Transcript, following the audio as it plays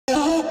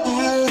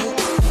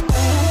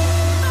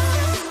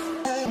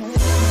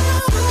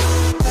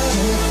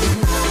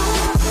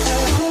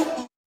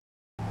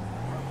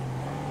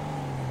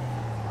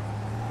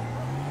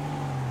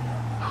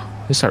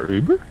Is our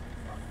Uber?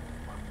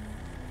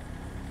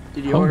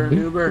 Did you order an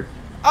Uber?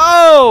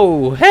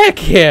 Oh,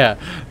 heck yeah!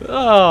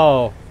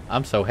 Oh,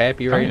 I'm so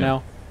happy right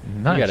now.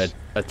 Nice. You got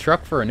a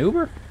truck for an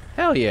Uber?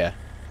 Hell yeah.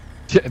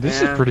 Yeah,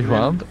 this is pretty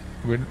wild.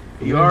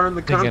 You are in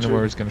the country.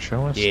 Anywhere it's gonna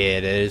show us.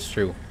 Yeah, that is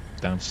true.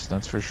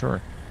 That's for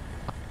sure.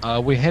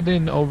 We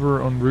heading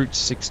over on Route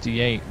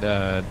 68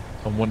 on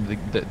one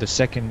of the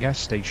second gas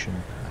station.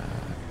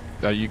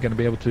 Are you gonna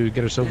be able to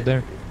get us over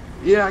there?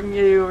 Yeah, I can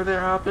get you over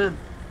there. Hop in.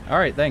 All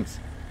right, thanks.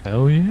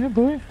 Oh yeah,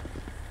 boy.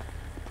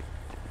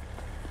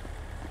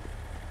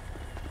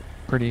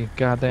 Pretty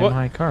goddamn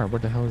high car.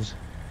 What the hell is?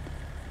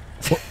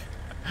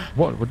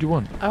 What? What do you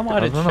want? I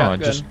want a don't shotgun. know. I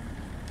just.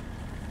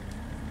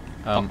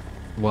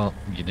 Well,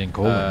 you didn't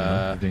call it. You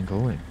know? You didn't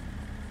call it.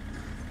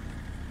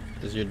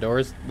 Is your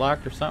doors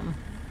locked or something?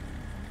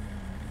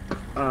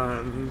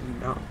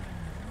 No.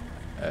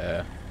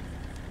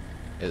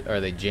 Are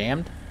they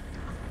jammed?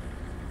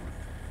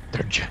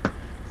 They're jammed.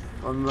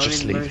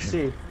 Just let me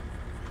see.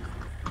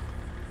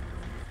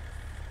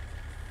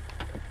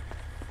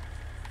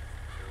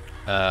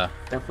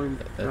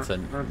 Definitely. That's a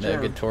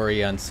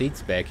negatory on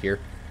seats back here.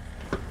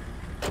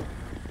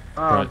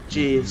 Oh,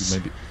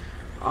 jeez.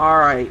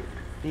 Alright.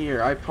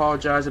 Here, I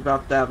apologize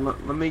about that. Let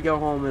me go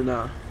home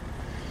and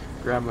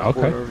grab my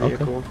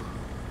vehicle. Okay.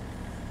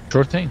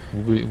 Sure thing.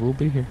 We'll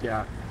be here.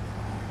 Yeah.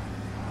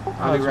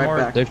 I'll be right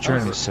back. Safe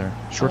journey, sir.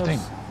 Sure thing.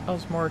 I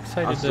was more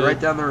excited to... right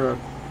down the road.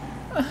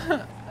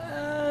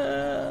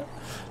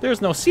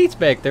 There's no seats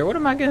back there. What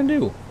am I gonna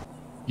do?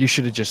 You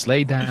should have just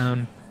laid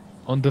down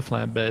on the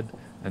flatbed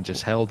and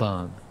just held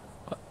on.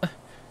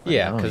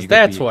 Yeah, because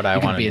that's what I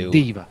want to do. You gotta be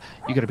a diva.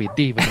 You gotta be a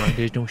diva.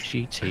 There's no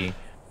seats here.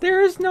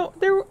 There is no...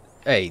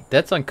 Hey,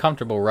 that's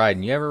uncomfortable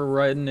riding. You ever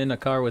riding in a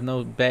car with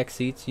no back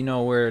seats? You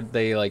know where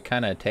they like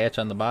kind of attach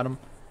on the bottom?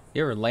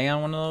 You ever lay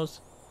on one of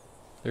those?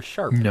 They're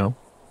sharp. No.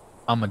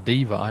 I'm a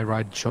diva. I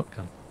ride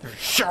shotgun. They're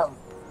sharp.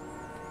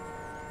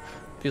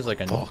 Feels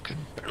like a... Fucking...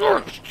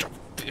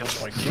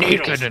 Feels like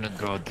needles. Get in a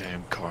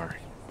goddamn car.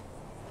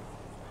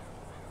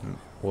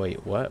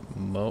 Wait, what?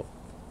 What?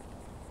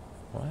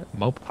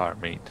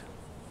 Mopar, mate.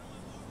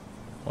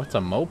 What's a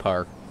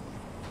Mopar?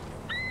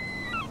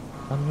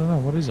 I don't know.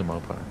 What is a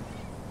Mopar?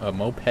 A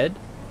moped?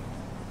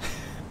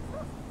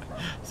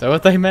 Is that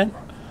what they meant?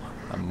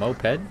 A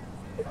moped? I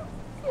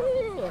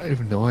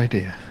have no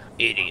idea.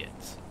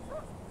 Idiots.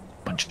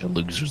 Bunch of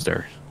losers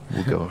there.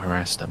 We'll go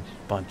harass them.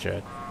 Bunch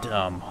of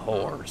dumb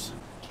whores.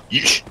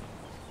 Yeesh.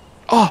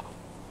 Oh!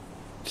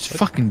 This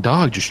fucking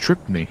dog just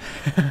tripped me.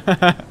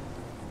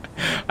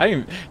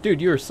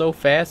 Dude, you were so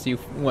fast, you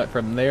went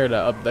from there to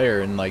up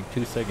there in like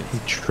 2 seconds. He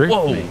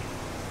tripped me.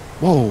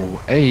 Whoa,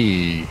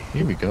 hey,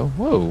 here we go.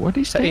 Whoa, what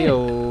did he say?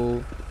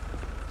 Hey-yo.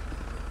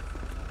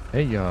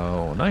 Hey,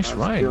 yo, nice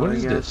ride. What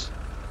is this?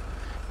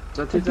 It's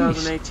a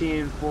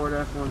 2018 Ford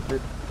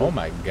F-150. Oh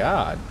my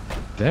god.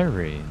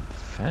 Very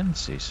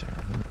fancy, sir.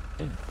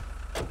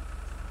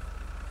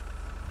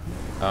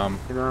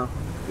 You know,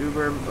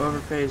 Uber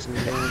overpays me.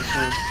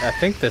 I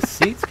think the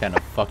seat's kind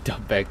of fucked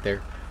up back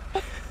there.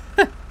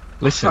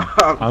 Listen,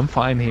 I'm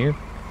fine here.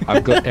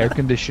 I've got air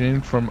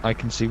conditioning I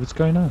can see what's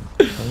going on.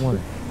 Don't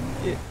worry.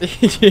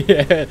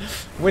 Yeah,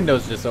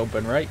 windows just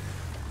open, right?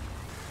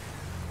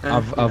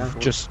 I've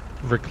just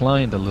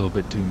reclined a little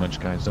bit too much,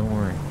 guys. Don't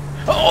worry.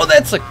 Oh,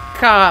 that's a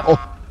cop.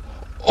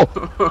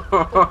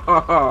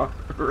 Oh.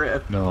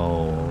 Rip.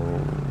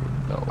 No.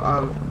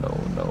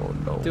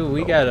 Dude,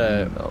 we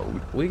gotta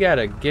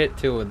get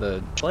to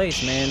the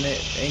place, man.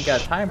 It ain't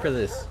got time for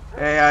this.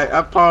 Hey, I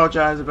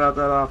apologize about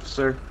that,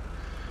 officer.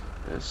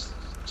 It's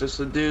just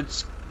the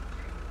dude's,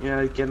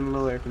 getting a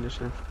little air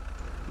conditioning.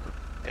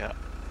 Yeah.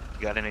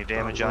 You got any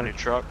damage on your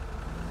truck?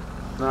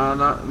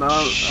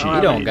 No. She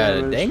don't got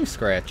a dang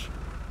scratch.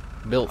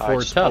 Built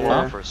for tough,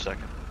 huh? For a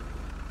second.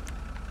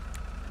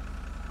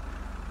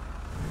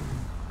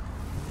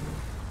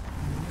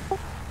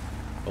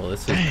 Well,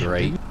 this is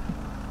great.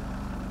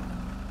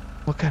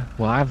 Okay.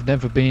 Well, I've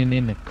never been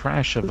in a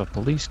crash of a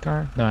police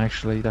car. No,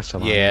 actually, that's a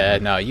lie. Yeah,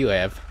 no, you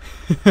have.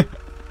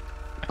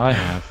 I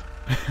have.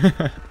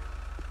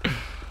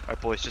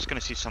 Alright, boys, just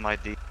gonna see some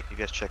ID. You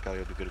guys check out,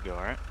 you'll be good to go,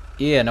 alright?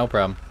 Yeah, no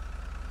problem.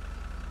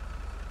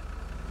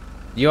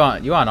 You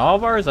want all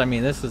of ours? I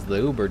mean, this is the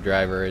Uber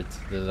driver. It's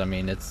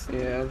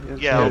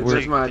Yeah,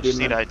 we just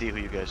need ID who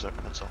you guys are,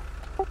 that's all.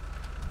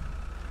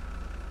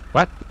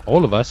 What?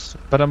 All of us?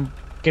 But I'm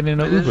getting an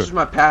Uber. This is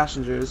my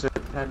passengers that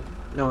had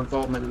no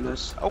involvement in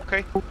this.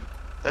 Okay,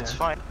 that's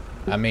fine.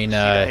 I mean,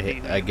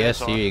 I guess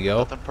here you go.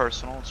 Nothing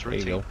personal, it's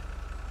routine. There you go.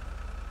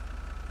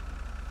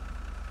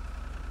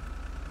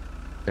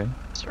 Okay.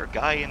 Is there a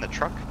guy in the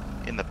truck?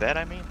 In the bed,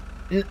 I mean?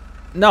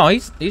 No,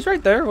 he's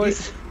right there.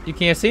 What, you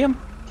can't see him?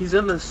 He's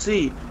in the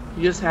seat.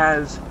 He just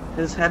has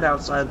his head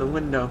outside the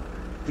window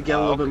to get a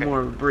little bit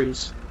more of a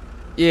breeze.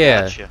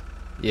 Yeah. Gotcha.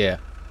 Yeah.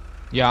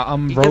 Yeah,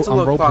 I'm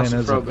role-playing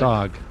as a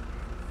dog.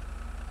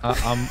 I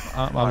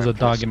was a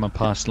dog in my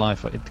past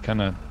life. It's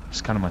kind of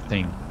my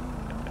thing.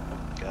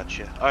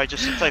 Gotcha. Alright,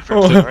 just sit tight for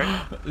a second,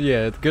 alright?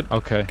 Yeah, it's good.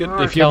 Okay. Good.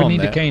 If you ever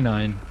need a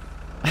canine.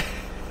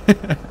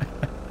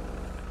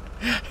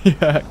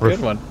 Yeah,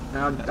 good one.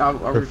 I'll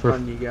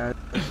refund you guys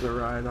the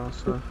ride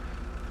also.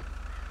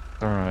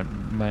 All right,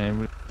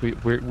 man.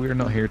 We're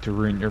not here to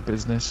ruin your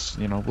business.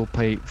 You know, we'll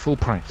pay full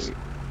price.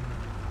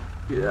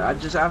 Yeah,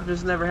 I've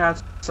just never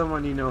had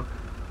someone, you know,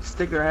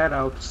 stick their head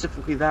out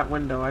specifically that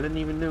window. I didn't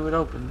even know it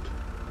opened.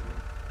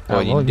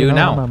 Well, you do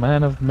now. I'm a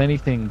man of many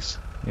things.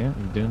 Yeah,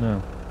 you do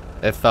now.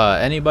 If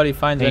anybody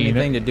finds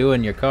anything to do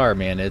in your car,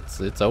 man,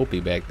 it's Opie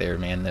back there,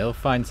 man. They'll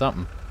find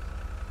something.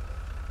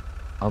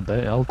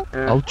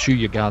 I'll chew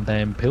your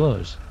goddamn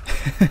pillows.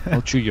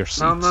 I'll chew your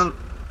seats.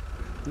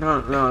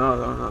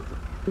 No.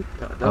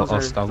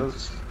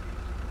 Those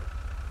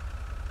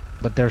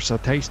But they're so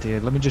tasty.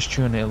 Let me just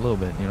chew on it a little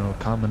bit, you know,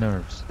 calm my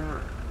nerves. You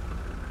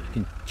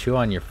can chew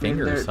on your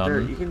finger or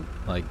something. You can,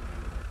 like.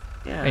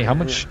 Yeah. Hey, how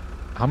much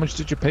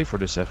did you pay for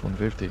this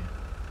F-150?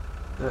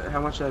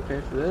 How much did I pay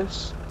for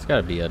this? It's got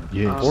to be a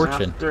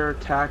fortune. After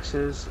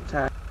taxes,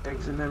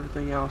 tags, and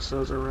everything else, it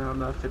was around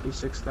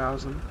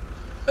 $56,000.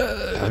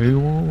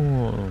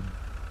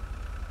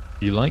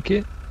 You like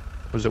it?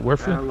 Was it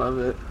worth it? I love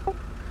it.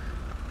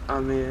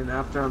 I mean,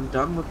 after I'm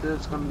done with it,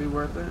 it's gonna be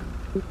worth it.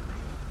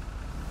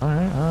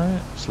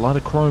 Alright. It's a lot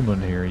of chrome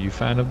in here. Are you a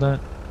fan of that?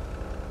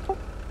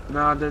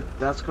 No,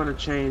 that's gonna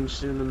change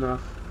soon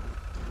enough.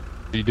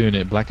 Are you doing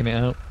it, blacking it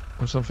out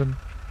or something?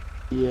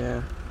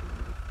 Yeah.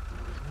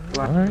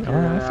 Alright,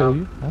 I feel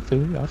you. Put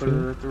in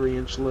a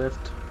 3-inch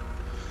lift.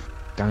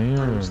 Damn.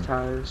 Those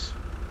tires.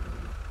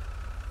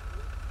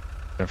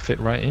 Gotta fit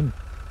right in.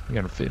 You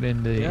gotta fit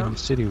in the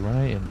city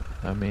right in.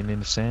 I mean, in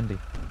the Sandy.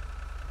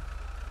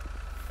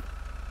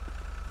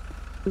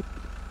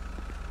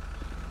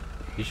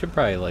 You should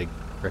probably like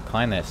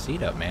recline that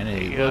seat up, man.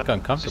 You look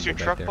uncomfortable. Is this your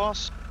back truck, there.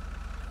 boss?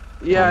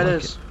 Yeah, it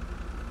is.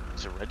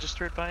 Is it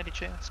registered by any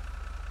chance?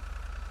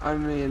 I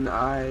mean,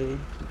 I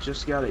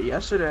just got it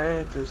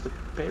yesterday. There's the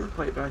paper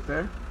plate back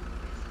there.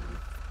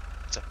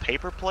 It's a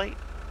paper plate?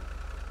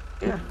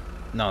 Yeah.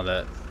 No,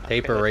 the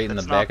paper right in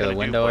the back of the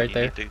window right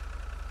there.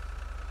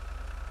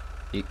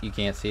 You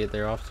can't see it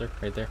there, officer?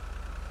 Right there?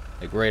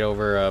 Like right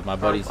over my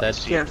buddy's head? I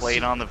see a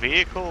plate on the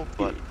vehicle,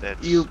 but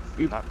that's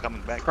not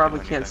coming back. Probably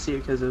can't see it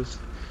because it's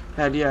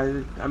head.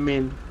 Yeah, I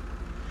mean,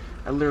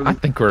 I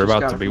think we're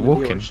about to be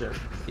walking.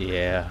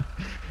 Yeah.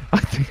 I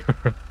think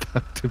we're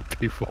about to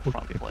be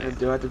walking.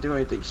 Do I have to do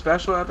anything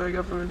special after I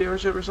go from the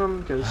dealership or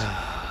something? Because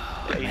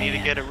you need to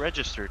get it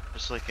registered,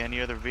 just like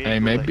any other vehicle. Hey,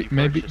 maybe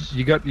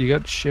you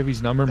got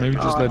Chevy's number. Maybe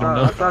just let him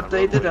know. I thought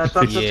they did. I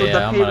thought that's what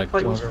that paper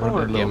plate was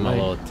for. Give him a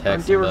little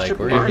text. Like,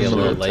 we're gonna be a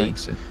little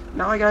late.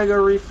 Now I gotta go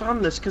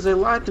refund this because they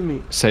lied to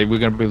me. Say we're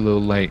gonna be a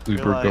little late. We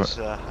were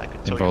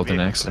involved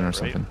in an accident or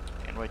something.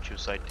 And write you a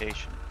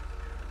citation.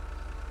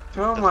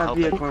 Tow my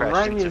vehicle and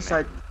write me a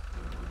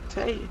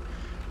citation.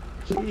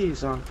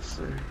 Jeez,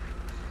 officer.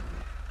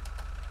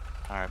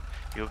 Alright,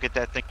 you'll get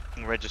that thing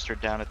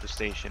registered down at the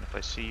station. If I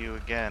see you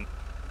again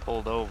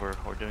pulled over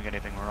or doing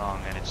anything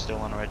wrong and it's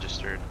still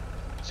unregistered,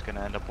 it's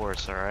gonna end up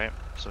worse, alright?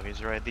 So here's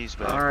your IDs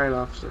back. Alright,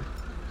 officer.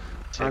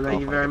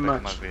 Thank you very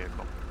much. My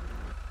vehicle.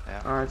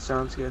 Yeah. Alright,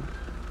 sounds good.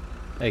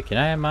 Hey, can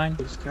I have mine?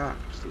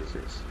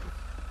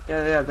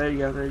 Yeah, there you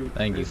go.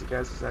 Thank you. There's the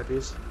guys'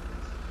 IDs.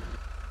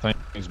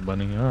 Thanks,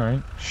 buddy.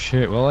 Alright.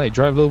 Shit, well, hey,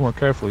 drive a little more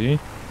carefully, eh?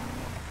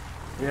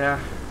 Yeah.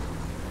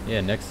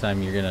 Yeah, next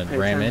time you're gonna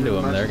ram into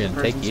them, they're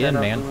gonna take you in,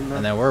 man.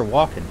 And then we're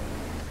walking.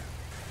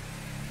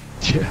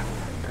 Yeah.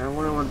 I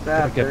wouldn't want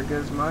that. There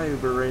goes my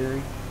Uber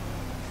rating.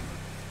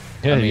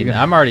 Yeah, I mean,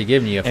 I'm already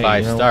giving you a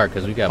 5-star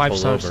because we got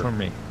pulled over. 5 stars from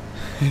me.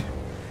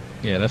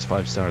 Yeah, that's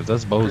 5 stars.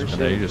 That's Bozeman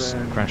there. You just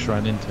crashed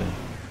right into.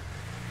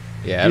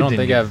 Yeah, I don't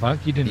think I've.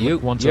 You didn't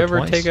look once or You ever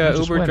twice. take a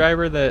Uber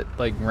driver that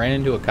like ran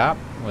into a cop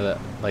with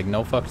like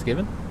no fucks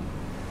given?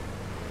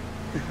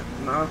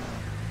 No,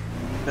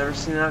 never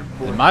seen that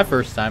before. And my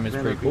first time is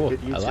pretty cool.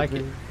 I like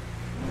it.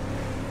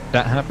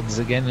 That happens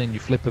again, and you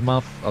flip him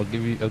off. I'll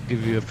give you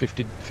a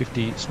 50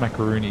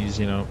 smackaroonies,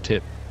 you know,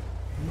 tip.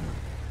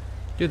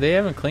 Dude, they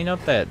haven't cleaned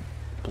up that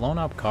blown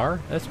up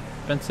car. That's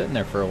been sitting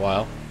there for a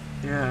while.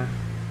 Yeah.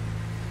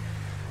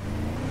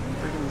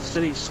 Freaking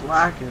city's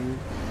slacking.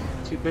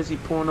 Too busy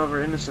pulling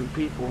over innocent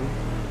people.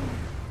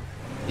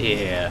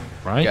 Yeah.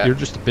 Right? You're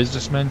just a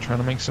businessman trying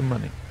to make some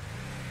money.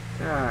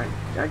 Yeah,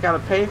 I gotta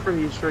pay for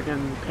these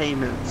freaking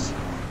payments.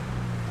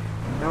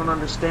 I don't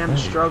understand the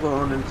struggle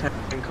owning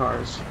 10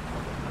 cars.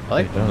 I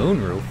like the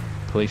moonroof.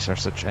 Police are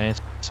such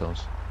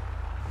assholes.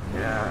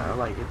 Yeah, I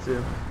like it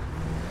too.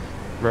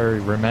 Very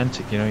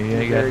romantic, you know.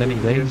 You got any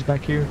ladies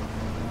back here?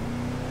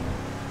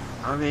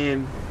 I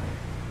mean,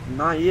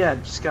 not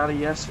yet. Just got it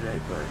yesterday,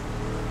 but.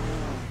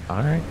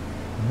 Alright.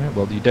 Alright,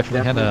 well, you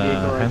definitely had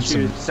a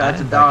handsome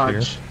besides a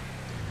Dodge.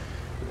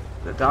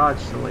 The Dodge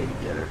is the lady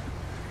getter.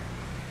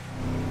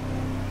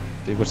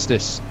 Dude, what's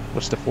this?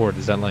 What's the Ford?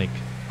 Is that like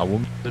a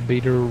woman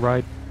beater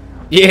ride?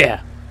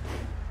 Yeah.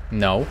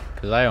 No,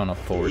 because I own a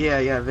Ford.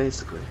 Yeah,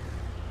 basically.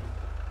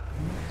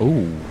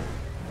 Ooh.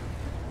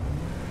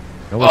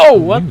 Oh,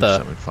 what the?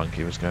 Something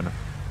funky was gonna.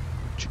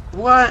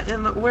 What?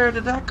 And where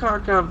did that car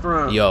come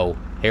from? Yo,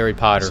 Harry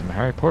Potter. Some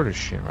Harry Potter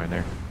shit right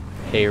there.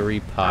 Harry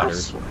Potter.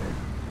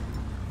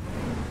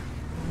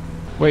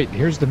 Wait,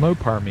 here's the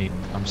Mopar meet.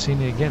 I'm seeing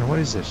it again. What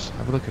is this?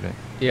 Have a look at it.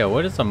 Yeah,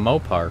 what is a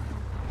Mopar?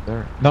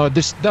 There. No,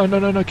 this. No, no,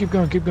 no, no. Keep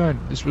going, keep going.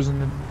 This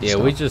wasn't. Yeah,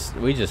 we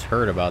just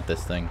heard about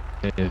this thing.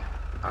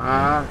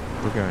 Yeah,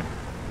 we're going.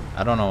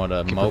 I don't know what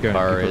a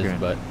Mopar is,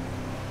 but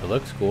it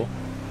looks cool.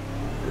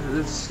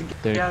 This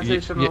There, gas you,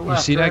 station on the you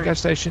left, see that right? gas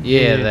station?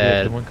 Yeah, the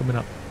that. one coming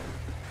up.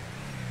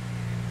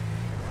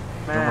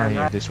 Man,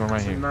 here, this one right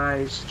that's here. a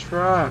nice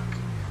truck.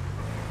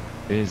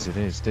 It is, it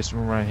is. This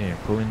one right here.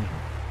 Pull in.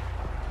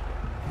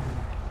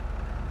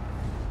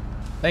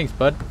 Thanks,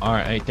 bud. All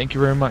right, hey, thank you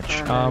very much.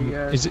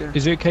 Is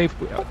it okay if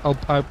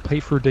I'll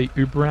pay for the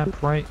Uber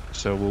app, right?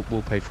 So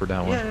we'll pay for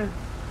that one. Yeah.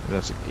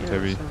 That's Yeah, okay.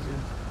 that sounds good.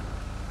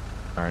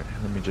 All right,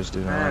 let me just do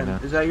that Man, right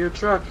now. is that your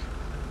truck?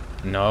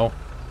 No,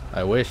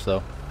 I wish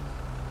though.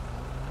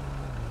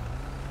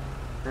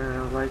 Man,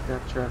 I like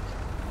that truck.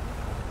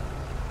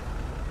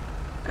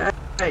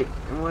 Hey,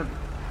 and what?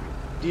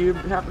 Do you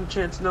happen to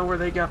chance know where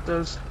they got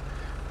those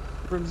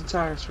rims and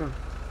tires from?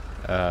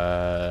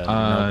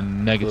 No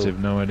Negative,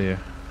 clue. no idea.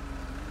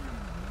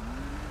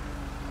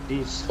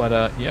 Jeez.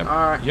 But yeah, All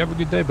right. you have a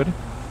good day, buddy.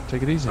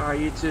 Take it easy. All right,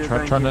 you too.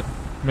 Try thank you. to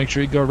make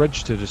sure you go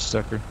register this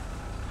sucker.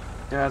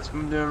 Yeah, that's what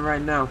I'm doing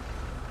right now.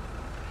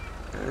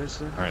 All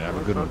right, have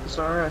a good one. Focus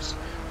RS.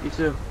 You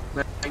too.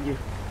 Thank you.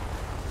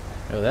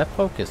 Oh, that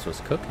Focus was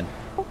cooking.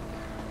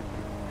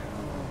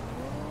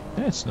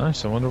 Yeah, it's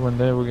nice. I wonder when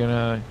they were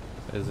gonna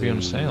Is be on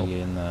he sale.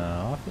 in the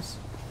office?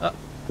 Oh.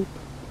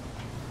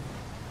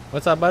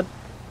 What's up, bud?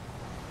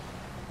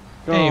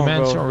 Hey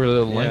man, bro. sorry, a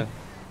little late. Yeah.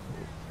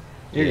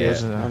 Yeah,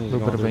 There's a I need little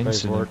to bit go of do an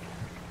paperwork.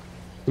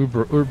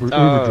 incident.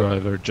 Uber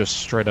driver just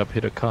straight up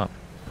hit a cop.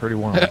 Pretty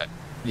wild.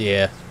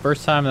 Yeah,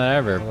 first time that I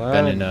ever Well,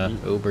 been in a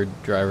Uber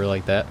driver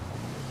like that.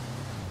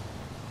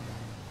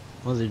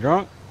 Was he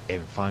drunk?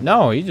 Even fine.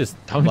 No, he just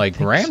Don't like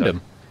think rammed so.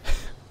 him.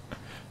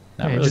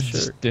 Not Yeah, really it sure.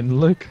 just didn't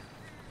look.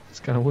 It's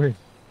kind of weird.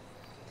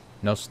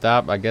 No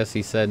stop. I guess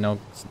he said no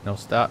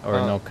stop or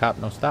no cop,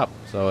 no stop.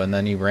 So and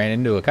then he ran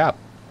into a cop.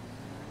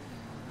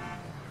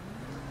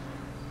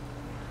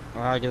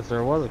 Well, I guess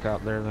there was a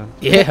cop there then.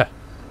 Yeah,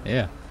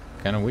 yeah,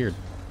 kind of weird.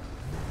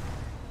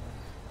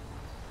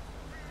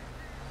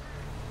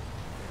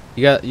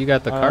 You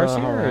got the car seat?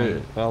 hold Or?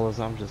 on, fellas,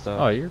 I'm just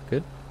Oh, you're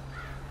good.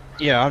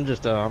 yeah, I'm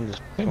just Hey,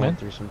 going man.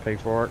 through some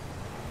paperwork.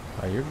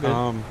 Oh, you're good.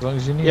 As long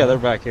as you need. Yeah, it. they're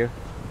back here.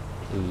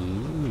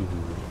 Ooh.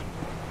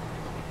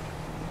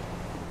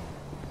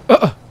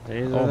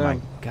 These are Oh my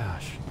them.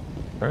 gosh.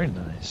 Very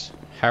nice.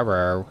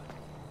 Hello.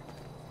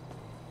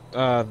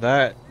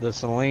 The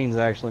Celine's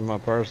actually my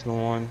personal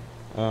one.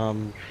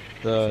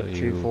 The So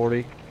you-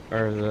 240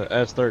 or the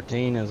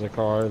S13 is a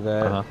car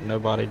that Uh-huh.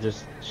 nobody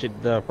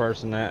the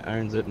person that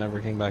owns it never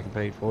came back and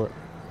paid for it.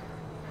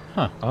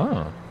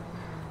 Oh.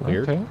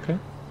 Weird. Okay, okay.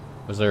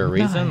 Was there a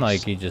reason? Nice.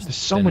 Like he just There's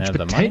so didn't much have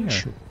the money? Or?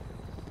 potential.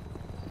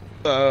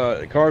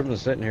 The car's been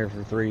sitting here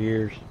for 3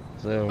 years.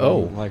 So,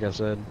 Oh. like I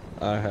said,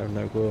 I have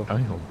no clue.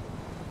 Oh.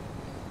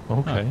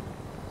 Okay.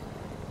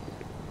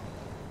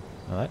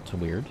 Well, that's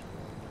weird.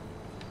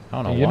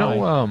 I don't know You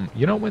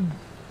why. know, when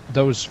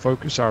those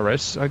Focus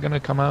RS are gonna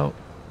come out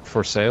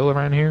for sale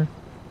around here?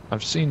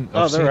 I've seen.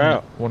 Oh, I've they're seen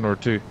out. one or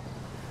two.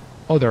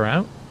 Oh, they're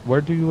out. Where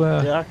do you?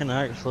 Yeah, I can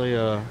actually,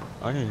 I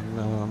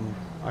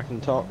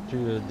can talk to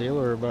the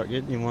dealer about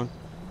getting you one.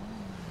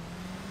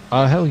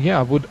 Hell yeah,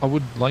 I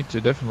would like to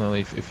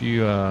definitely if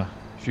you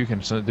can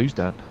do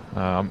that.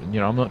 You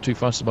know, I'm not too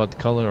fussed about the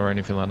color or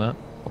anything like that.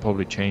 I'll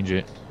probably change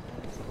it,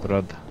 but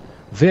I'm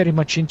very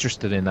much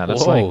interested in that.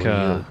 That's Whoa,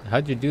 like,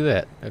 how'd you do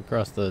that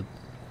across the?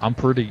 I'm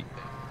pretty.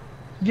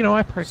 You know,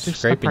 I practice.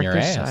 Scraping your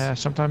practice, ass.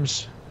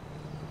 Sometimes.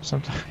 No,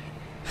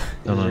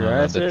 Is no, your no, no.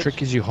 ass The itch?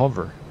 trick is you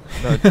hover.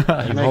 They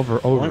You make hover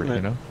over it, you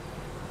ointment. know.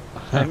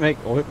 I make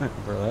ointment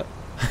for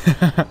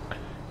that.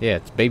 Yeah,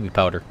 it's baby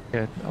powder.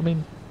 Yeah, I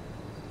mean,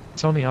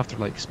 it's only after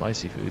like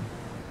spicy food.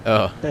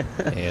 Oh,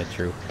 yeah,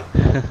 true.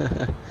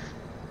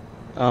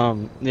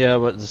 Yeah,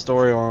 but the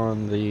story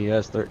on the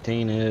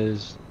S13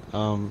 is,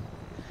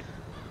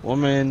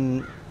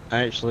 woman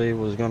actually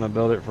was gonna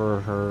build it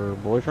for her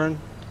boyfriend,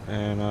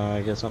 and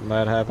I guess something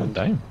bad Oh, happened.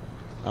 damn.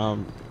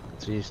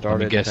 She I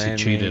started. guess he paying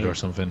cheated me- or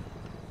something.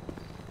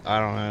 I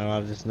don't know.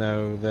 I just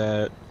know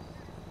that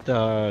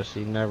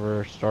she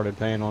never started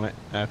paying on it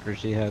after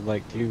she had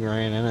like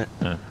 $2,000 in it.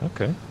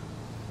 Okay.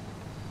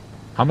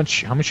 How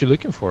much you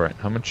looking for it?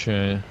 How much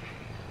you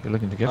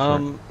looking to get for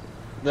it?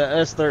 The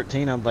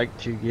S13 I'd like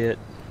to get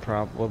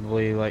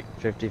probably like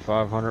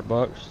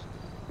 $5,500.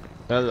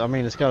 I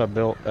mean, it's got a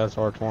built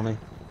SR20.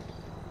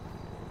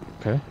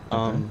 Okay.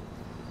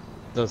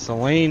 The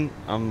Celine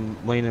I'm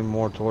leaning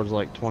more towards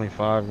like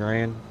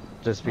 $25,000,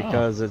 just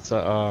because it's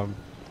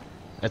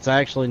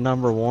actually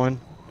 #1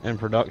 in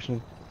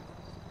production.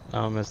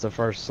 It's the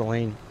first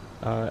Celine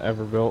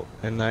ever built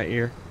in that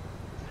year.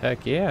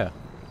 Heck yeah.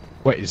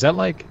 Wait, is that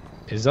like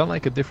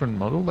a different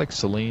model? Like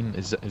Celine?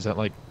 Is that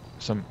like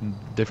some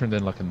different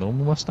than like a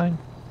normal Mustang?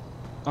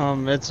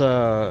 It's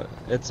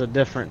a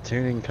different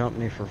tuning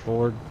company for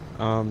Ford.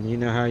 You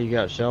know how you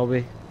got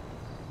Shelby?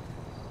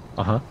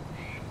 Uh huh.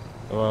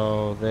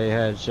 Well, they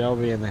had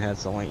Shelby and they had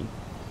Celine.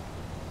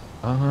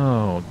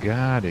 Oh,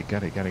 got it. Yeah,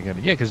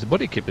 because the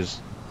body kit is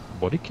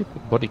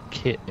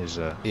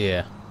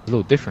Yeah. a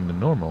little different than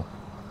normal.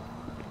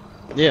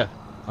 Yeah.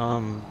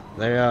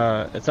 They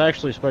it's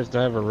actually supposed to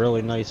have a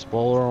really nice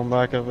spoiler on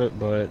back of it,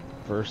 but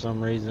for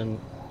some reason,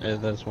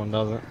 this one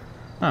doesn't.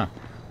 Huh.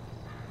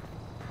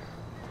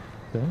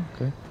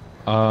 Okay.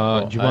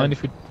 Well, Do you mind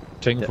if we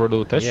take him for a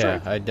little test yeah,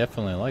 drive? I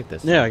definitely like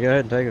this. Yeah, go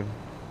ahead and take it.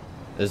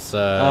 This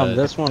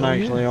This one oh,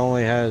 yeah. actually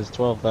only has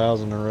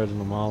 12,000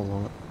 original miles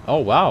on it. Oh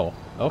wow.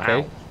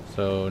 Okay. Wow.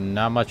 So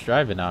not much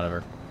driving out of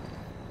her.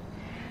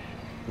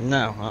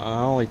 No,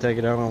 I only take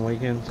it out on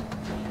weekends.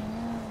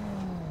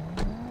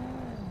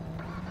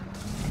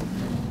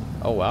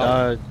 Oh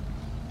wow.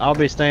 I'll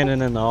be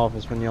standing in the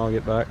office when y'all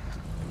get back.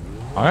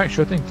 All right,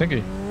 sure thing. Thank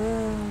you.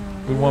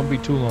 We won't be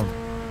too long.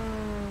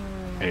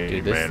 Hey,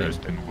 Dude, this man, thing- it's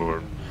been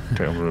good.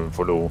 Tell me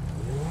for the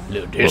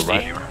Little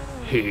Jessie.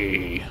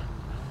 Hey.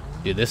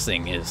 Dude, this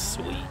thing is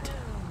sweet.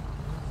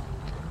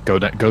 Go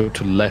to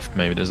the left.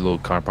 Maybe there's a little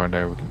car park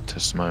there. We can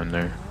test mine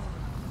there.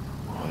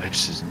 Oh,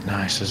 this is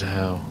nice as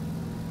hell.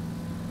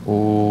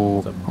 Oh,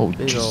 It's a oh,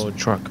 big just old-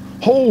 truck.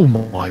 Oh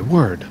my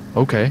word.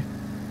 Okay.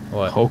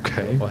 What?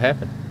 Okay. What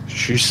happened?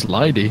 She's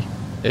slidey.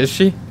 Is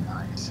she?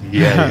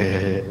 Yeah.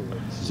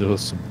 This is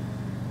awesome.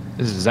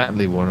 This is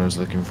exactly what I was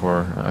looking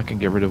for. I can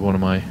get rid of one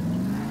of my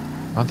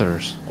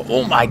others.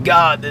 Oh my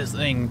god, this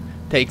thing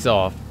takes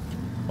off.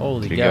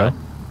 Holy Here you god.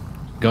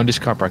 Go in this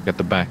car park at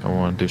the back. I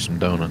want to do some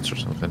donuts or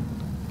something.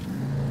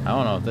 I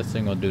don't know if this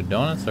thing will do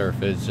donuts or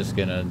if it's just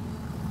gonna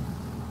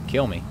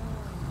kill me.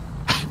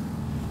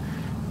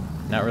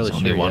 Not really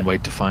There's sure only one yet. way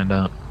to find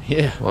out.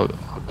 Yeah. Well,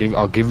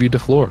 I'll give you the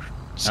floor.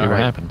 See All what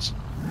right. happens.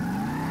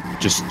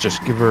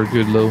 Just give her a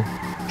good little.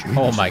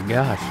 Oh my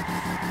gosh.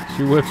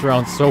 She whips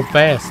around so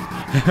fast.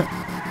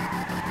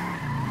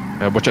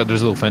 Watch out!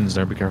 There's a little fence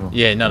there. Be careful.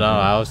 Yeah, no,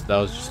 I was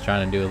just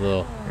trying to do a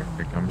little.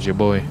 Here comes your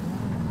boy.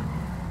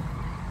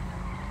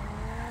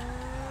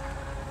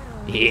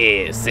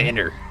 Yeah,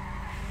 Sander.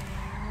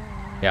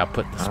 Yeah, I'll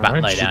put the All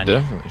spotlight right, on you.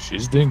 definitely.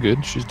 She's doing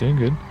good. She's doing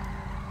good.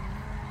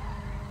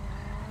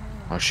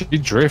 Oh, she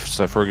drifts.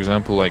 For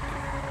example, like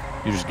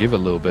you just give it a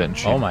little bit, and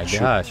Oh my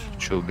gosh.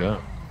 she'll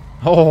go.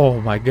 Oh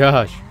my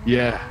gosh.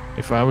 Yeah.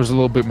 If I was a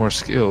little bit more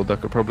skilled, I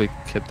could probably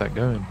keep that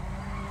going.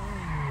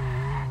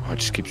 Oh, it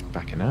just keeps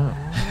backing out.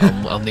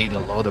 I'll need a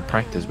lot of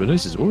practice, but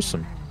this is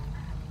awesome.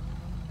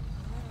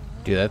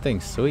 Dude, that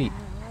thing's sweet.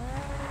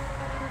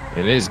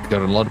 It is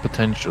got a lot of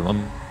potential.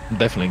 I'm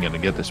definitely gonna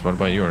get this. What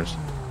about yours?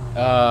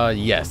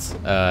 Yes.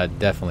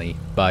 Definitely.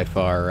 By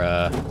far,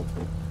 I'm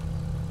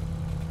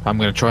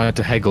gonna try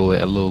to haggle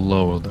it a little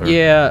lower there.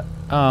 Yeah,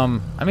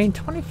 I mean,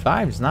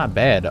 25 is not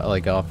bad,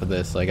 like, off of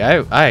this. Like,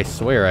 I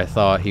swear I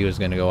thought he was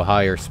gonna go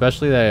higher,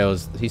 especially that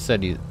he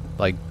said he,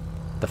 like,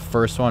 the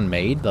first one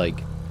made,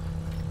 like...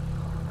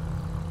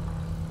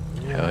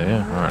 Hell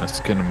yeah. Alright, let's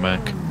get him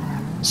back.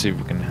 See if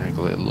we can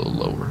haggle it a little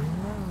lower.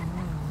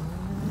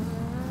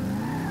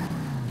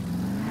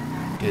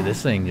 Dude,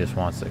 this thing just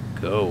wants to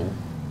go.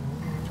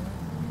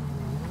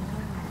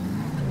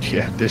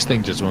 Yeah, this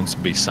thing just wants to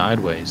be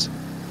sideways.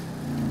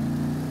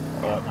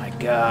 Oh my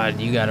god,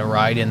 you gotta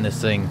ride in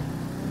this thing.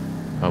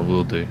 I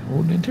will do.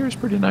 Oh, the interior's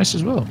pretty nice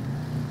as well.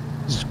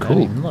 This is Not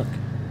cool. even look.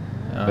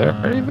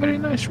 Very, very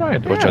nice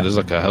ride. Watch yeah. out, there's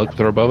like a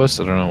helicopter above us.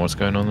 I don't know what's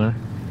going on there.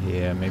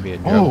 Yeah, maybe a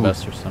drug Oh.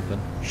 bust or something.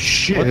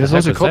 Shit, What the there's heck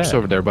lots of was cops that?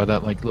 over there by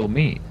that like little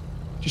meat.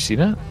 Did you see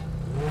that?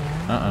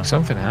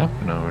 Something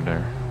happened over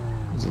there.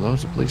 There's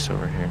loads of police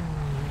over here.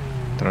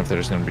 Don't know if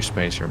there's gonna be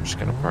space here. I'm just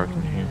gonna park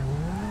in here.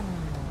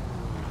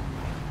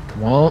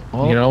 Well,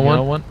 you know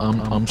what?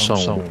 I'm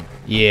sold.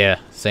 Yeah,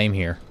 same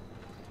here.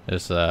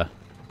 It's,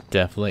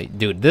 definitely...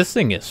 Dude, this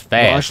thing is fast.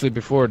 Well, actually,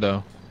 before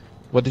though,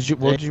 what did you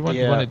want? You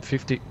Yeah. wanted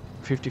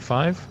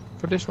 55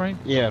 for this, right?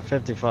 Yeah,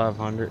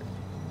 5,500.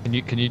 Can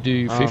you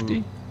do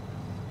 50?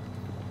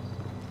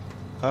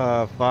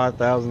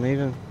 5,000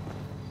 even.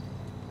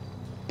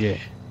 Yeah.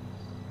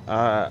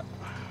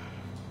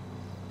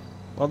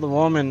 Well, the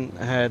woman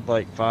had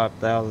like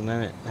 5,000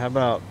 in it. How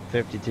about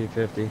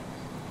 5,250?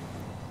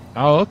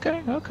 Oh,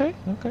 okay.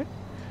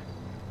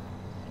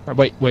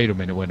 Wait a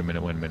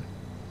minute.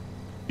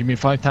 You mean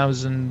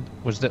 5,000?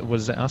 Was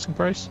the asking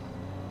price?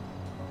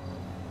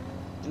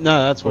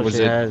 No, that's What what was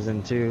she it? has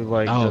into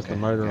like just the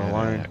motor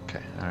alone. Okay,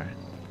 all right.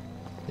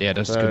 Yeah,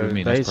 that's So good with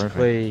me. That's perfect.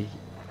 basically,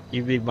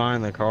 you'd be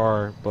buying the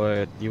car,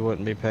 but you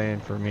wouldn't be paying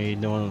for me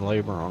doing the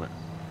labor on it.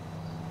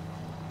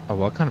 Oh,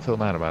 well, I kind of feel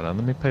bad about it. Let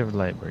me pay for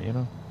labor. You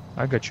know,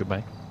 I got you,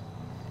 back.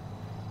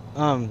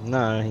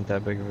 No, it ain't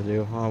that big of a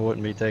deal. I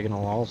wouldn't be taking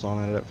a loss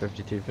on it at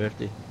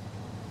 5,250.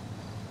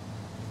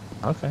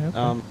 Okay.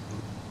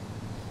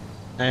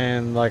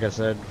 And like I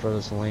said, for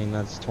the Celine,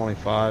 that's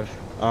 25.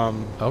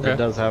 Okay. It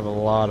does have a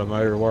lot of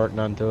motor work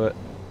done to it.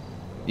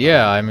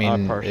 Yeah, I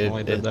mean,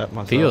 personally did that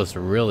myself. feels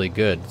really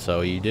good,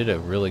 so you did a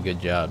really good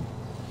job.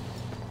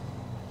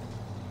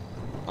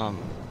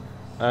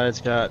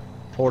 It's got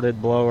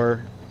ported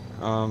blower.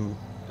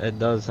 It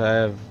does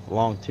have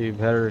long tube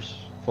headers,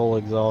 full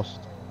exhaust.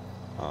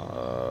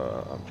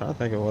 I'm trying to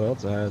think of what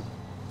else it has.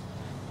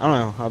 I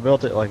don't know. I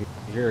built it like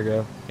a year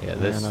ago. Yeah,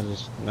 and this I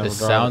just never this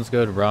drive sounds it.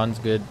 good, runs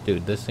good,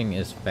 dude. This thing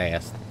is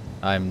fast.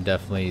 I'm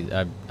definitely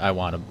I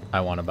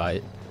wanna buy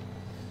it.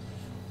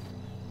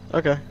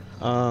 Okay.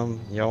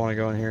 Y'all want to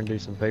go in here and do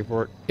some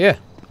paperwork? Yeah.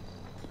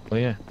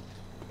 Well, yeah.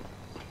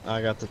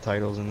 I got the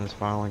titles in this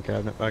filing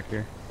cabinet back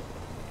here.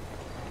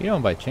 You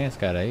don't by chance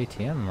got an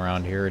ATM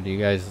around here? Or do you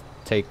guys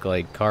take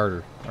like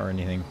card or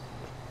anything?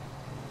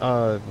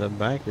 The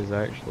bank is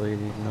actually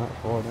not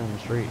far down the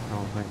street, I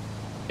don't think.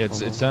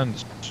 It's down the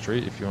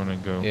street if you want to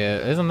go. Yeah,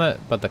 isn't that?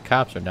 But the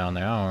cops are down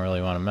there. I don't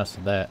really want to mess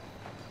with that.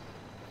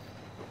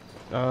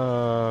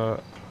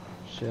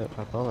 Shit,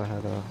 I thought I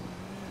had a...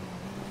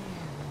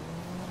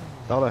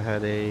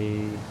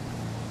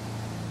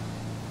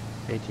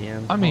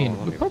 ATM. I mean, Hold on,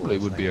 let we me probably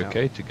pull would this be thing out.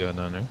 okay to go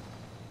down there.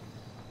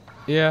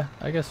 Yeah,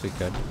 I guess we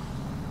could.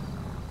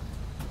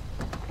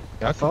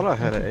 Yeah, I thought I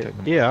had can a... take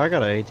 'em. Yeah, I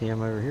got an ATM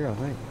over here, I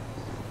think.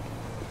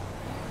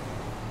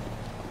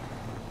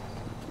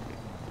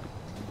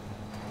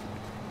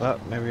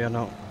 But maybe I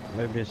don't.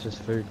 Maybe it's just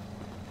food.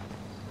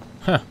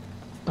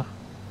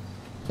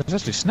 There's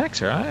actually snacks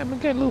here. I'm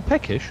getting a little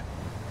peckish.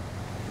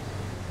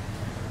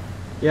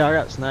 Yeah, I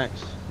got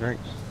snacks,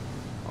 drinks,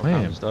 all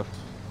Man. kinds of stuff.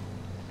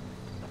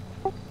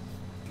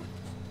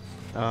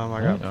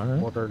 I got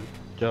Alright. water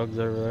jugs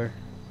over there.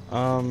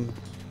 Damn,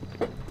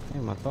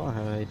 I thought I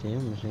had an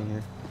ATM machine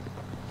here.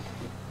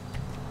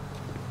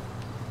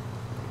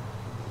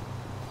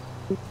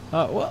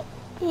 Well,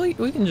 we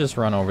can just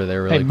run over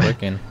there Hey, really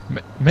quick and.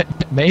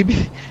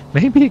 Maybe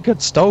it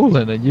got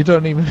stolen and you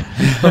don't even know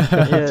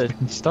that it's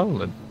been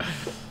stolen.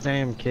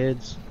 Damn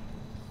kids.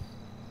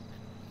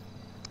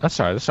 That's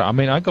alright. That's alright. I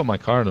mean, I got my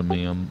card on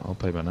me. I'll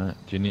pay by that.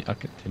 Do you need? Do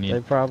you They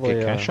need probably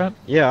get cash out?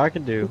 Yeah, I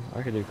can do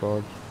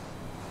cards.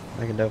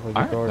 I can definitely do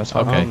Alright, cards. that's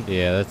fine. Okay,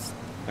 yeah, that's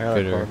I got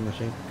good a or- card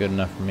machine. good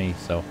enough for me.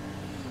 So.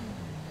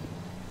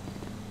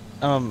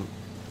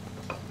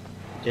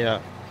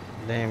 Yeah.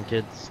 Damn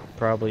kids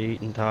probably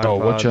eating Tide Oh,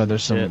 watch Pods out! and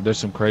There's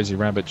shit. some crazy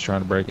rabbits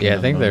trying to break in. Yeah,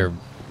 I think the- they're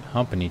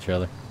humping each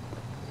other.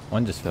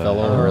 One just The fell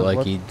hell? over like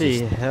what he the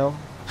just. hell?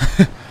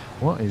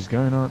 What is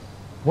going on?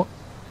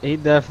 He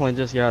definitely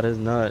just got his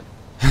nut.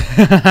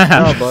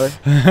 Oh,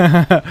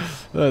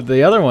 buddy.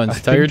 The other one's I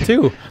tired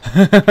too.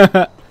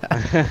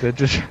 They're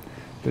just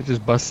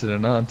busting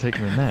it out and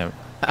taking a nap.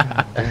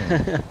 God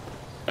damn.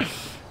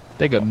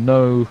 They got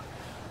no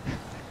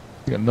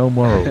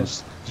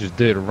morals. Just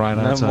did it right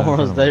No outside. in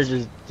morals. front They're of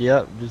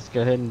us. just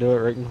go ahead and do it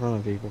right in front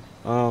of people.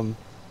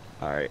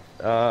 Alright.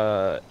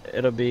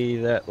 It'll be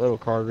that little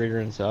card reader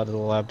inside of the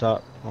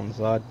laptop on the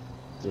side.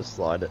 Just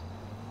slide it.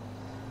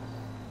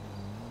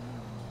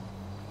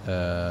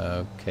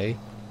 Okay.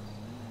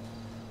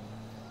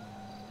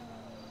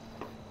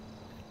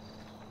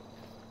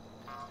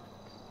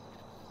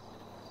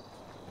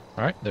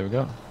 All right, there we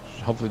go.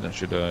 Hopefully that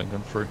should go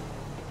through.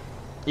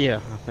 Yeah,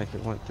 I think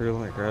it went through.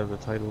 Let me grab the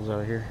titles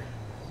out of here.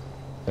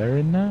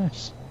 Very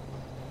nice.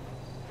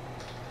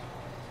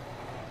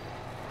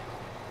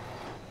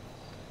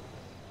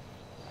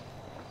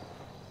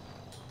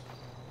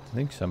 I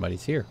think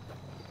somebody's here.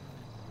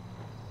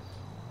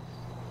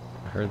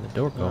 I heard the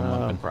door going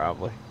open.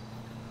 Probably.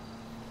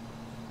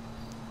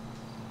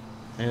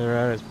 Yeah,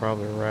 right. It's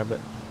probably a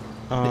rabbit.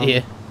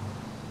 Yeah.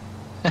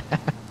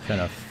 Trying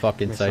to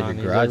fuck inside your sign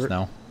these garage over.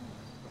 now.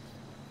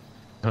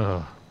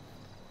 Oh,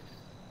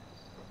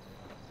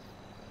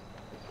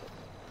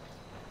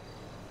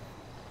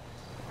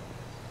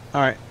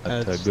 Alright,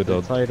 That's a that's good the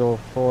old- title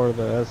for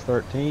the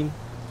S13.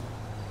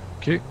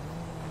 cute.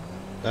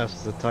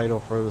 That's the title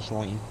for the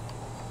Sling.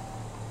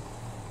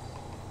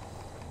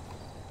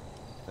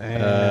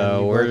 And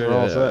you Where boys are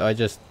all did set. I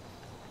just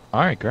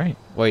All right, great.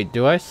 wait?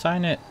 Do I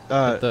sign it?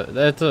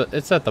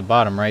 It's at the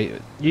bottom, right?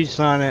 You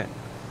sign it.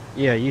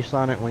 Yeah, you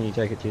sign it when you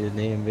take it to the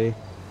DMV.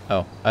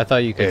 Oh, I thought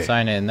you could Yeah.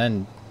 sign it and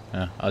then.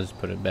 I'll just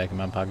put it back in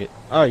my pocket.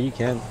 Oh, you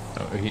can.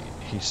 Oh,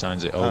 he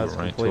signs it Oh, over it's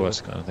right to completely-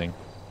 us, kind of thing.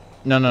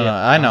 No, Yeah,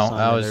 I know. I'll sign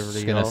I it was over to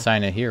just gonna y'all.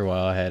 sign it here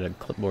while I had a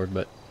clipboard,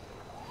 but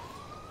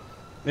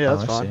Yeah, Oh,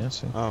 that's I fine.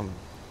 see.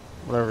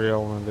 Whatever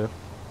y'all want to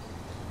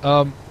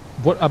do.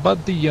 What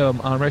about the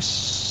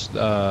RS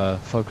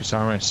Focus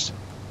RS?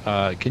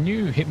 Can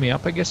you hit me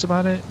up, I guess,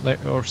 about it,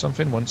 like, or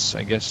something? Once,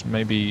 I guess,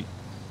 maybe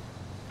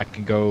I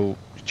can go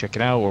check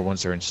it out, or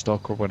once they're in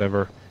stock or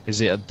whatever.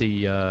 Is it at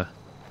the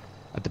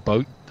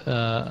boat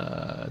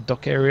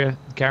dock area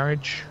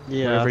garage?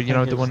 Yeah, Wherever, I you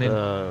know, think the one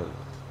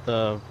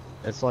in.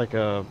 it's like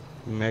a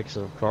mix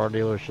of car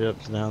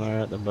dealerships down there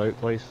at the boat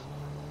place.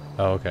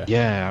 oh, okay.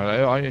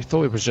 Yeah, I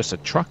thought it was just a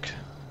truck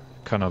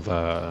kind of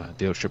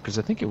dealership, because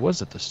I think it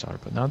was at the start,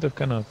 but now they've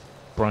kind of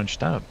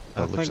branched out.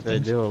 by I the looks think of they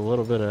things. do a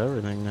little bit of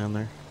everything down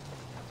there.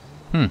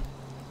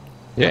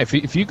 Yeah,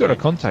 if you got a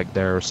contact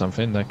there or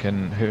something that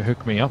can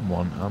hook me up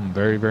one, I'm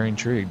very, very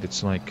intrigued.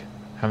 It's like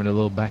having a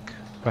little back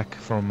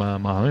from my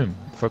home.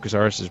 Focus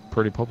RS is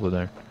pretty popular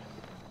there.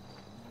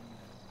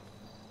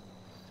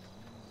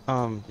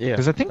 Yeah.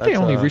 Because I think they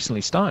that's, only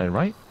recently started,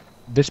 right?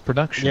 This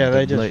production, Yeah,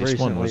 they the just latest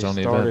one was recently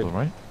only started. available,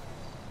 right?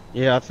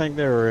 Yeah, I think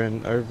they were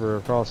over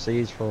across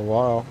seas for a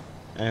while,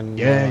 and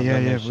Yeah,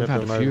 then they we've ship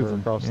had a them few of over them.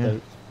 across Yeah.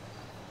 states.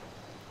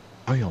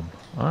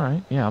 All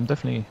right. Yeah, I'm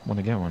definitely want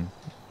to get one.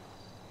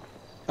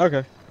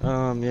 Okay.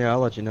 Yeah, I'll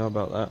let you know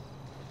about that.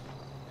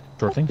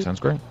 Sure thing. Sounds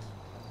great.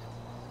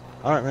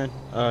 All right, man.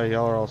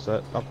 Y'all are all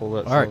set. I'll pull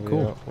that All right, Sylvia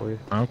cool. out for you.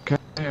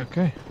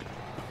 Okay.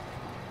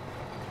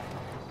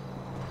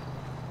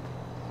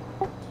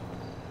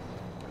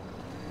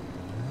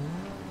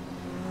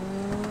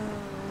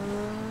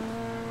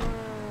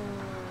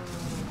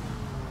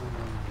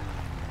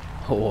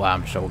 Oh,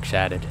 I'm so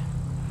excited.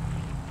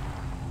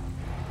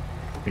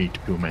 Me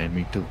too, man.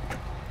 Me too.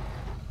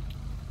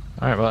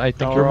 All right. Well, I thank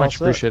Y'all you very are all much.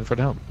 set. Appreciate it for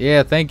the help.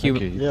 Yeah, thank you.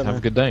 Okay. Yeah, Have man. a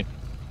good day.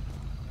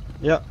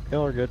 Yep,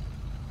 y'all are good.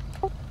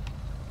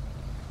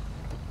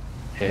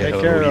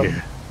 Hell care of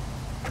yeah.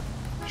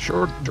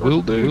 Sure,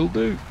 will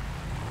do.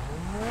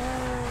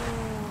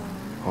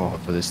 Oh,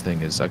 but this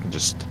thing is, I can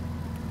just.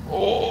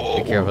 Oh.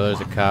 Be careful,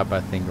 there's a cop,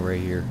 I think, right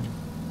here.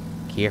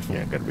 Careful.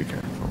 Yeah, gotta be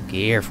careful.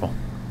 Careful.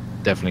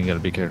 Definitely gotta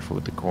be careful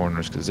with the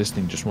corners, because this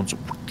thing just wants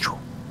to.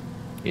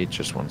 It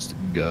just wants to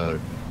go.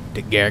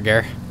 The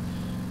gargar.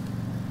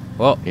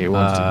 Well, It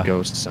wants to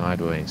go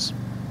sideways.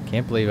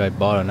 can't believe I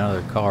bought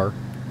another car.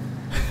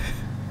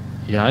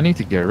 Yeah, I need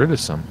to get rid of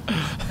some.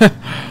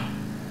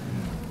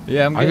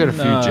 Yeah, I'm I getting,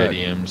 got a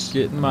few JDMs.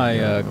 getting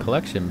my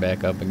collection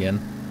back up again.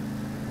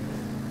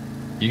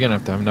 You're gonna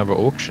have to have another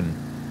auction.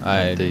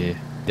 I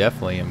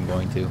definitely am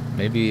going to.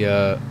 Maybe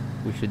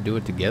we should do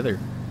it together.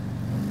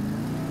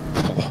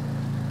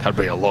 That'd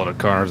be a lot of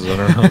cars. I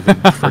don't know if it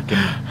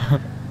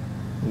freaking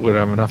would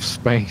have enough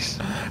space.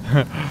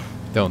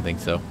 Don't think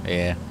so.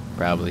 Yeah,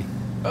 probably.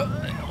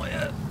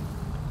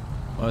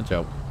 Watch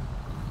out.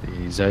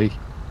 Easy.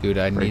 Dude,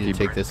 I need to Breaky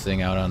take break. this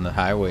thing out on the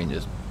highway and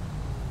just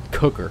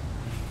cook her.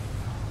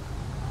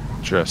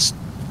 Just.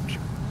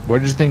 What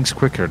do you think's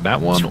quicker, that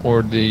one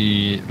or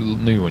the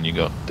new one you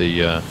got,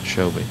 the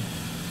Shelby?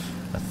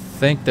 I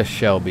think the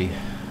Shelby.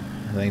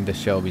 I think the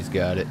Shelby's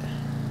got it.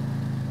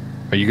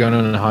 Are you going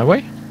on the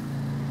highway?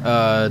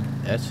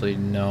 Actually,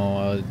 no.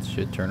 I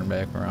should turn it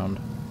back around.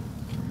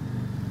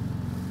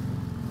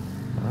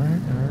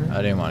 Alright.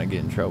 I didn't want to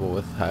get in trouble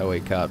with highway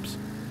cops.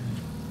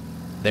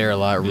 They're a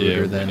lot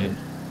ruder than...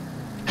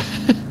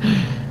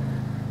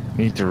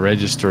 Need to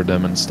register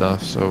them and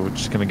stuff, so we're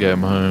just gonna get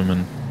them home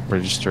and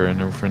register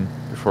and everything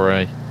before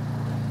I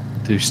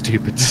do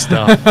stupid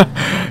stuff.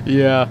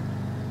 Yeah.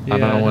 I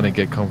don't want to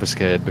get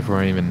confiscated before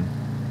I even...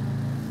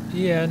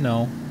 Yeah,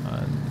 no.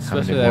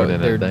 Especially more that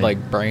than a they're day.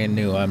 like brand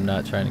new. I'm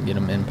not trying to get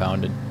them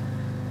impounded.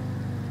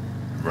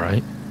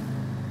 Right?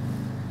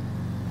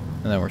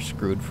 And then we're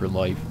screwed for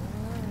life.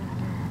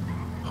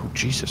 Oh,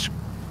 Jesus.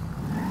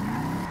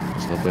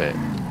 It's a little bit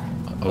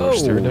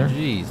oversteered there.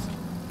 Jeez.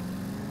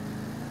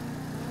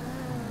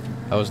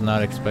 I was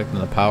not expecting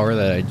the power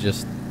that I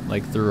just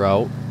like threw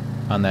out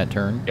on that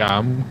turn. Yeah,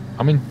 I'm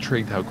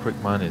intrigued how quick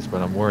mine is,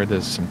 but I'm worried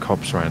there's some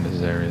cops around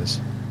these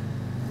areas.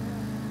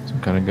 So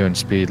I'm kind of going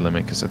speed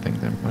limit because I think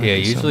there might Yeah,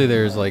 be usually some.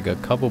 there's like a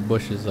couple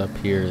bushes up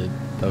here that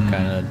they'll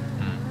kind of.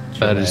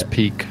 That is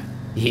peak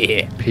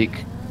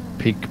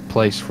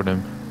place for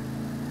them.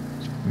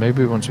 So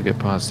maybe once we get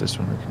past this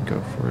one, we can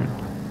go for it.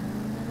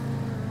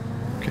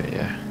 Okay,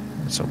 yeah.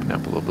 Let's open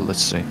up a little bit.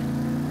 Let's see.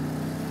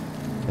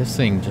 This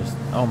thing just.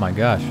 Oh my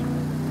gosh.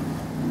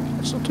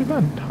 It's not too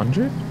bad.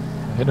 100?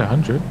 I hit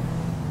 100.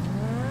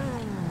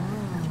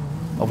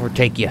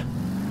 Overtake you.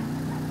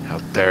 How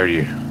dare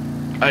you?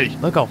 Hey,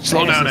 Look how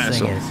slow fast down, this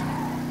thing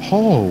asshole. is.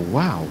 Oh,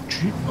 wow.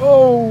 Gee.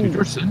 Oh. Dude,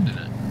 you're sending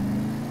it.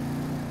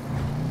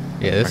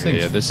 Yeah, this Okay,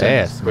 thing's this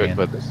fast, thing's quick, man.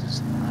 but this is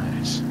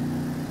nice.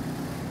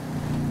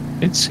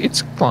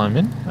 It's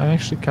climbing. I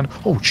actually kind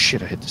of... Oh,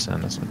 shit, I hit the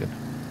sand. That's not good.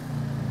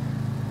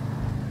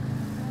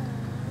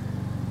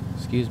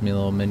 Excuse me,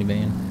 little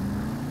minivan.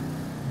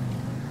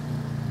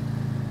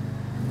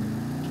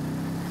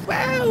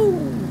 Wow!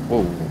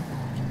 Whoa.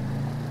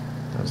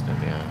 That was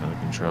nearly out of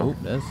control. Oh,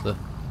 that's the.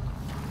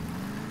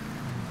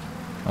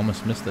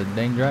 Almost missed the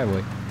dang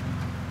driveway.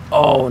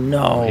 Oh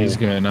no! He's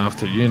going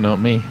after you, not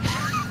me.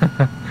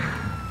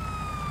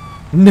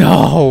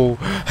 No!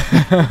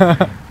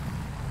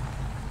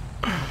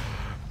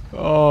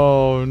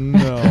 Oh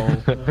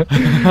no!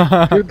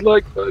 Good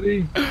luck,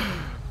 buddy.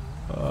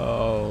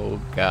 Oh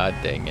god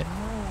dang it!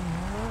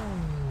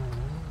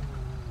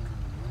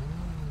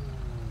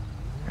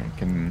 I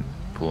can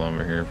pull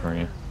over here for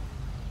you.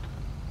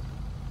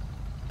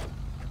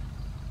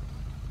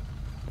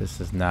 This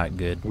is not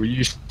good. Were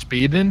you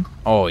speeding?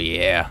 Oh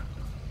yeah.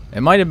 It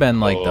might have been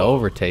like the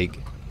overtake.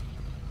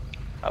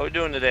 How we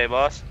doing today,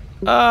 boss?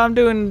 I'm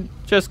doing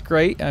just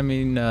great. I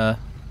mean, I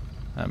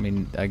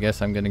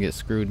guess I'm gonna get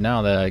screwed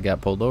now that I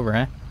got pulled over,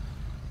 huh?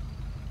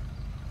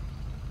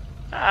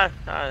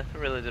 It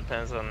really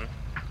depends on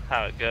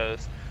how it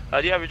goes. Do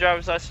you have your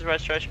driver's license,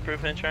 registration, proof,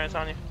 and insurance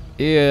on you?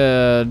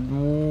 Yeah.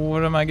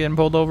 What am I getting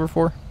pulled over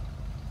for?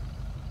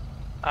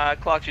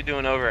 Clocked you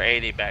doing over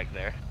 80 back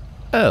there.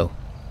 Oh.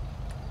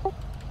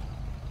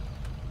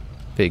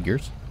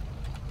 Figures.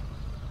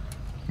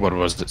 What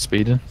was it,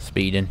 speeding?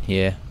 Speeding,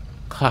 yeah.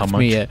 How Clocked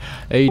me much? at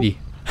 80.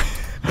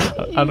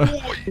 I don't.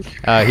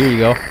 Here you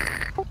go.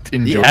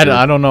 enjoy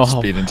I don't know how.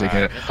 speeding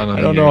ticket. I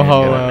don't know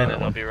how. Give it a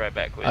minute, I'll be right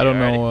back with I you. don't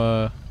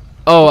alrighty?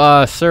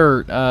 know.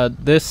 Sir.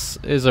 This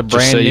is a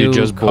brand say you new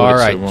just bought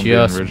car. it, so it won't be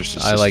in the register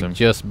I system.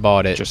 just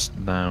bought it. Just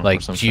now, or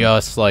like something.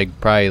 just like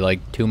probably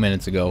like 2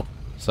 minutes ago.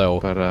 So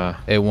But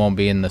it won't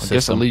be in the I guess I'll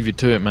system. leave you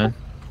to it, man.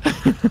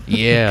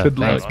 Yeah. Good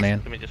luck. Thanks,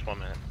 man. Give me just 1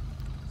 minute.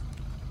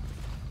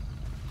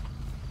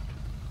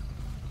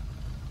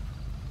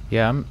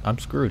 Yeah, I'm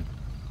screwed.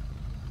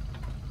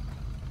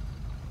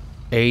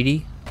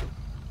 80.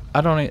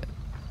 I don't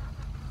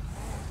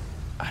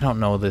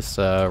know this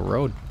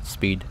road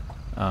speed.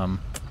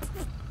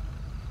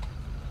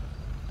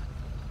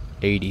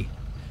 80.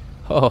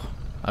 Oh,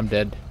 I'm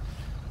dead.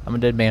 I'm a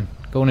dead man.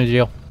 Going to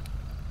jail.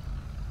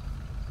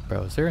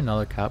 Bro, is there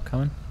another cop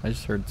coming? I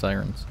just heard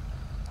sirens.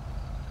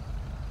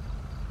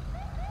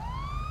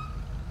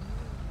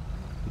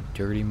 You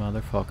dirty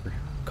motherfucker.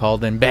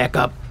 Called in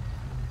backup.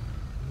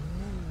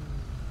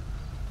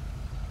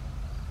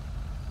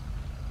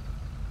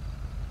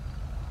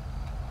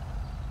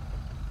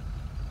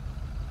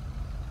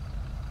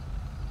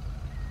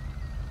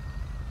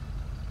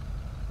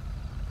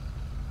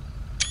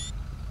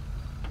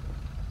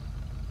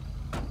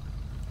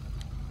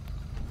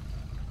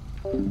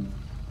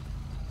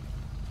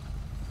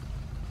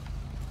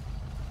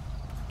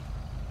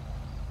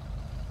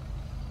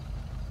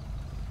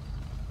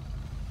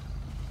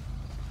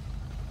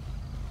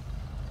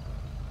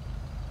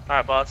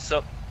 Alright, boss.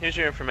 So, here's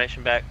your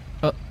information back.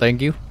 Oh,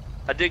 thank you.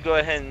 I did go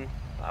ahead and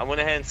I went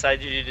ahead and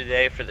cited you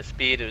today for the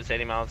speed. It was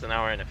 80 miles an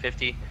hour and a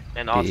 50,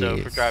 and also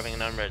for Yes. driving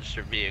an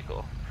unregistered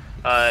vehicle.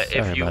 Sorry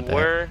If you about that.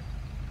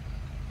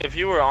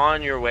 were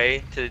on your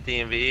way to the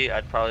DMV,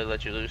 I'd probably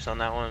let you loose on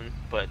that one.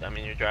 But I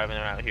mean, you're driving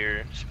around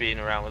here, speeding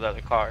around with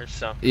other cars.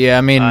 So Yeah,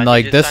 I mean, you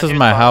like just this signed is your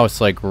my spot.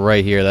 house, like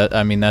right here.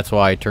 That's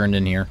why I turned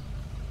in here.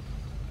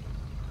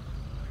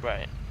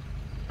 right.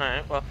 All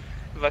right. Well,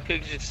 if I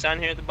could just sign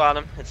here at the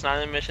bottom. It's not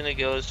an admission of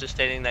guilt. It's just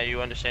stating that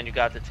you understand you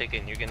got the ticket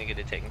and you're gonna get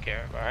it taken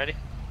care of. Alrighty.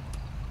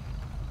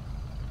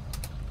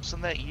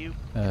 Wasn't that you?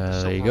 in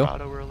the There you go.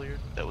 Silverado earlier?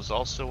 That was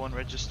also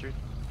unregistered.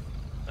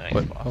 Thanks,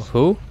 What? boss.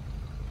 Who?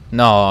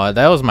 No,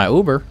 that was my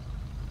Uber.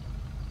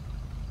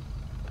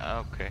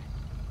 Okay.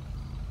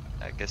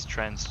 I guess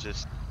trends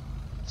just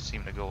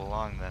seem to go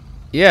along then.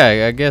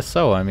 Yeah, I guess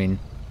so. I mean,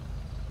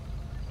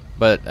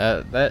 but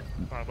that.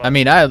 Alright, I boss.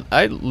 mean,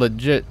 I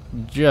legit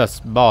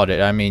just bought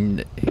it. I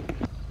mean,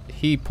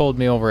 he pulled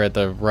me over at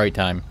the right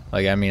time.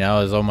 Like, I mean, I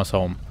was almost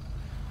home.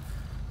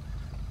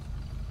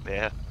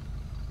 Yeah.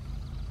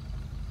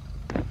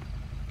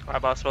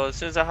 Alright, boss. Well, as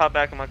soon as I hop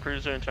back in my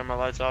cruiser and turn my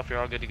lights off, you're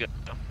all good to go.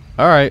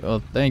 All right.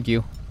 Well, thank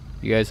you.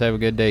 You guys have a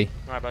good day.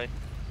 Alright, buddy.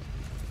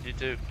 You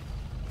too.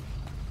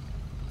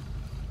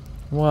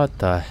 What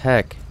the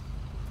heck?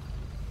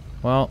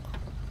 Well,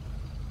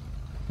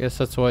 guess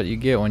that's what you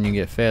get when you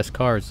get fast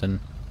cars and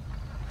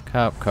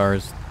cop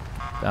cars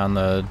down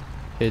the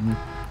hidden.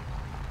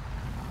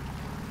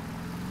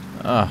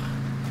 Ugh.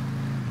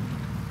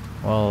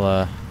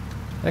 Well,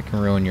 that can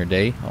ruin your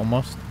day,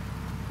 almost.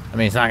 I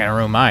mean, it's not gonna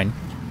ruin mine.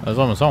 I was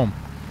almost home.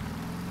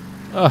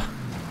 Ugh.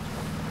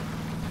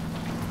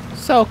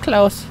 So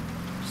close.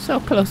 So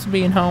close to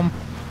being home.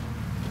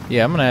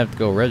 Yeah, I'm gonna have to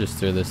go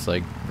register this,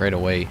 like, right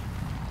away.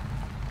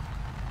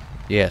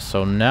 Yeah,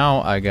 so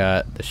now I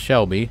got the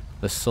Shelby,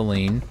 the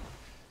Celine.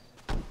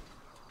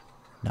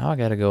 Now I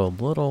gotta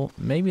go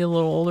maybe a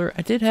little older.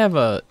 I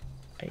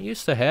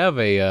used to have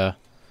a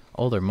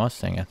older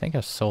Mustang. I think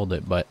I sold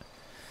it, but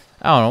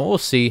I don't know. We'll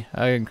see.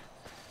 I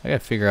gotta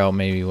figure out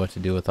maybe what to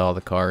do with all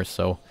the cars.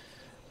 So,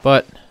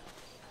 but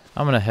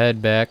I'm gonna head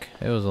back.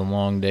 It was a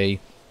long day.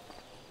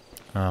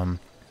 And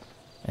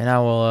I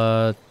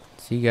will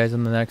see you guys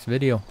in the next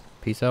video.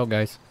 Peace out,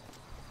 guys.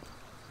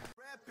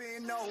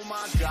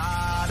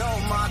 Oh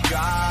my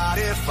God,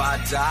 if I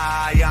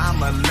die,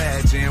 I'm a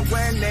legend.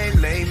 When they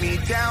lay me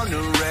down to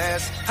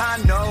rest, I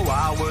know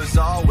I was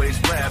always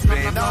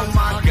repping. Oh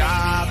my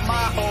God,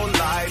 my whole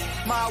life,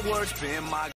 my words been my